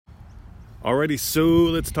Alrighty, so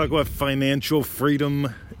let's talk about financial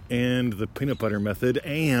freedom and the peanut butter method,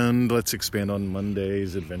 and let's expand on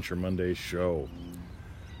Monday's Adventure Monday show.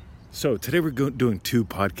 So today we're doing two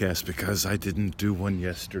podcasts because I didn't do one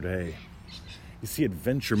yesterday. You see,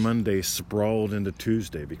 Adventure Monday sprawled into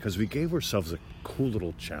Tuesday because we gave ourselves a cool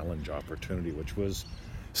little challenge opportunity, which was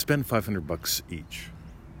spend $500 each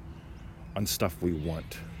on stuff we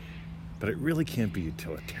want. But it really can't be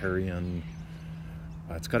utilitarian.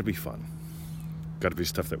 It's got to be fun. Got to be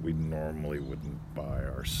stuff that we normally wouldn't buy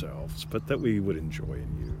ourselves, but that we would enjoy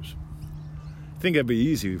and use. Think it'd be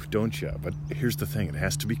easy, don't you? But here's the thing, it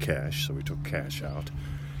has to be cash, so we took cash out.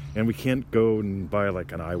 And we can't go and buy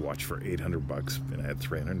like an iWatch for $800 and add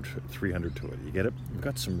 300 to it. You get it? We've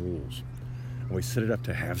got some rules. And we set it up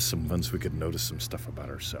to have some fun so we could notice some stuff about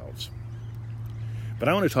ourselves. But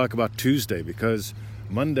I want to talk about Tuesday because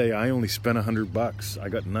Monday I only spent $100. I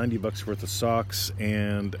got $90 worth of socks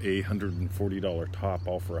and a $140 top,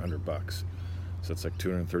 all for $100. So it's like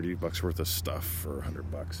 $230 worth of stuff for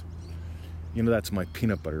 $100. You know, that's my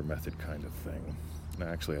peanut butter method kind of thing.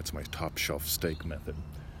 Actually, that's my top shelf steak method.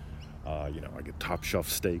 I get top shelf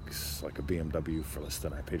steaks like a BMW for less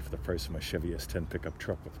than I paid for the price of my Chevy S10 pickup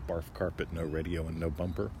truck with barf carpet, no radio, and no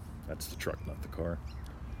bumper. That's the truck, not the car.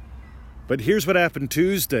 But here's what happened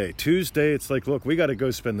Tuesday. Tuesday, it's like, look, we got to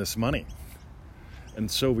go spend this money. And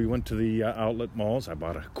so we went to the outlet malls. I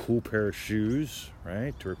bought a cool pair of shoes,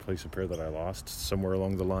 right, to replace a pair that I lost somewhere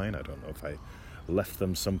along the line. I don't know if I left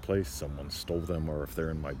them someplace, someone stole them, or if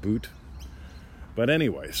they're in my boot. But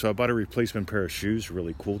anyway, so I bought a replacement pair of shoes,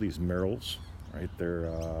 really cool, these Merrells, right? They're,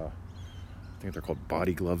 I think they're called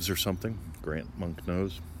body gloves or something. Grant Monk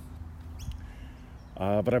knows.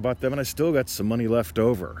 But I bought them and I still got some money left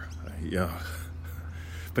over. Yeah.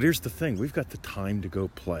 But here's the thing, we've got the time to go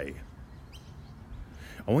play.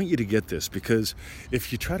 I want you to get this because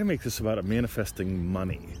if you try to make this about manifesting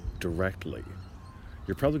money directly,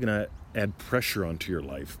 you're probably going to add pressure onto your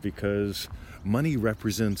life because money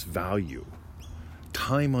represents value.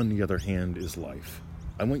 Time, on the other hand, is life.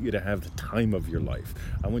 I want you to have the time of your life.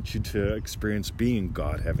 I want you to experience being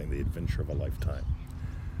God, having the adventure of a lifetime.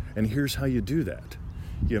 And here's how you do that.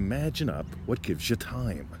 You imagine up what gives you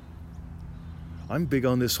time. I'm big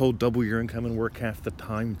on this whole double your income and work half the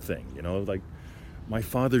time thing. You know, like my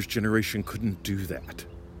father's generation couldn't do that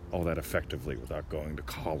all that effectively without going to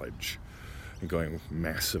college and going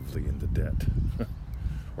massively into debt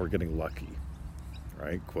or getting lucky,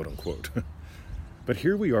 right? Quote unquote. But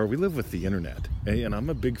here we are, we live with the internet, and I'm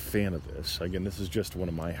a big fan of this. Again, this is just one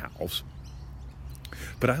of my house.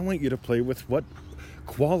 But I want you to play with what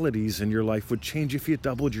qualities in your life would change if you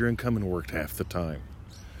doubled your income and worked half the time.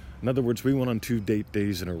 In other words, we went on 2 date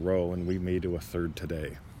days in a row, and we made to a third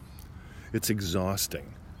today. It's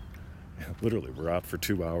exhausting. Literally, we're out for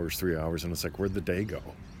 2 hours, 3 hours, and it's like, where'd the day go?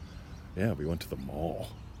 Yeah, we went to the mall.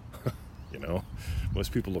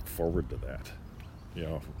 Most people look forward to that,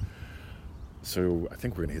 So I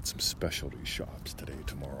think we're going to hit some specialty shops today,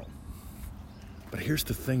 tomorrow. But here's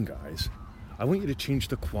the thing, guys. I want you to change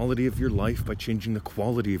the quality of your life by changing the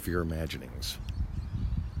quality of your imaginings.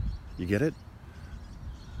 You get it?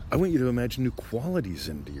 I want you to imagine new qualities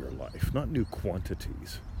into your life, not new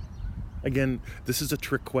quantities. Again, this is a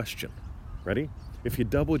trick question. Ready? If you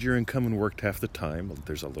doubled your income and worked half the time, well,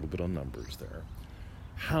 there's a little bit on numbers there.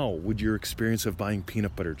 How would your experience of buying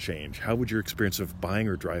peanut butter change? How would your experience of buying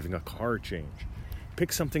or driving a car change?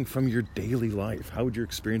 Pick something from your daily life. How would your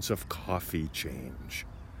experience of coffee change?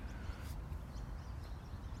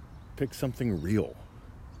 Pick something real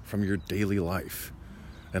from your daily life.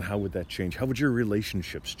 And how would that change? How would your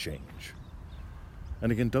relationships change?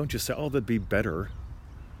 And again, don't just say, oh, that'd be better.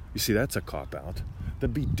 You see, that's a cop-out.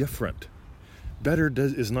 That'd be different. Better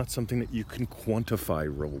is not something that you can quantify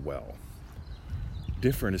real well.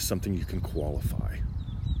 Different is something you can qualify.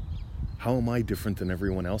 How am I different than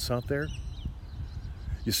everyone else out there?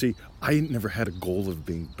 You see, I never had a goal of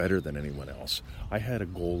being better than anyone else. I had a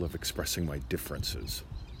goal of expressing my differences.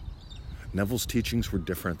 Neville's teachings were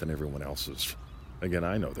different than everyone else's. Again,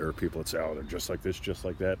 I know there are people that say, oh, they're just like this, just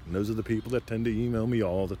like that. And those are the people that tend to email me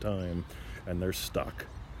all the time, and they're stuck.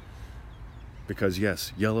 Because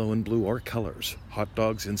yes, yellow and blue are colors. Hot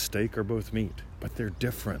dogs and steak are both meat, but they're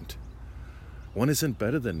different. One isn't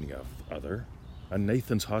better than the other. A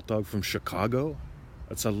Nathan's hot dog from Chicago,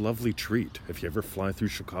 that's a lovely treat. If you ever fly through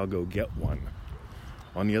Chicago, get one.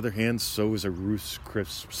 On the other hand, so is a Ruth's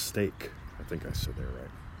Chris steak. I think I said that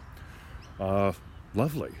right.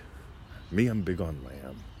 Lovely. Me, I'm big on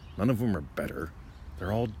lamb. None of them are better.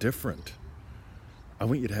 They're all different. I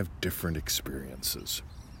want you to have different experiences.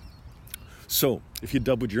 So if you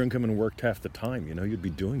doubled your income and worked half the time, you'd be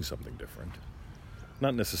doing something different.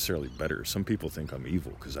 Not necessarily better. Some people think I'm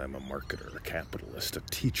evil because I'm a marketer, a capitalist, a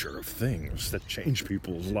teacher of things that change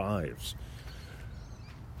people's lives.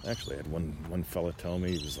 Actually, I had one fella tell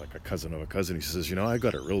me, he was like a cousin of a cousin. He says, I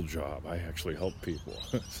got a real job. I actually help people.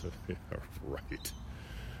 So,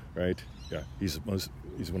 right? Yeah, he's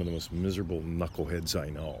one of the most miserable knuckleheads I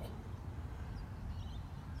know.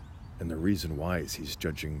 And the reason why is he's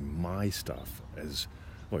judging my stuff as,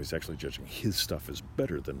 he's actually judging his stuff as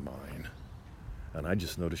better than mine. And I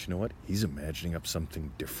just noticed, he's imagining up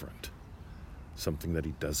something different. Something that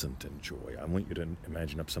he doesn't enjoy. I want you to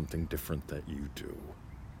imagine up something different that you do.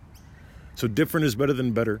 So different is better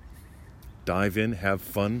than better. Dive in, have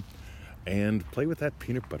fun, and play with that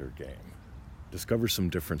peanut butter game. Discover some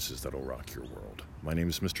differences that'll rock your world. My name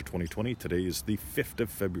is Mr. 2020. Today is the 5th of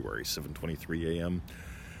February, 7:23 a.m.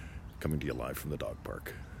 Coming to you live from the dog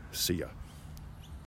park. See ya.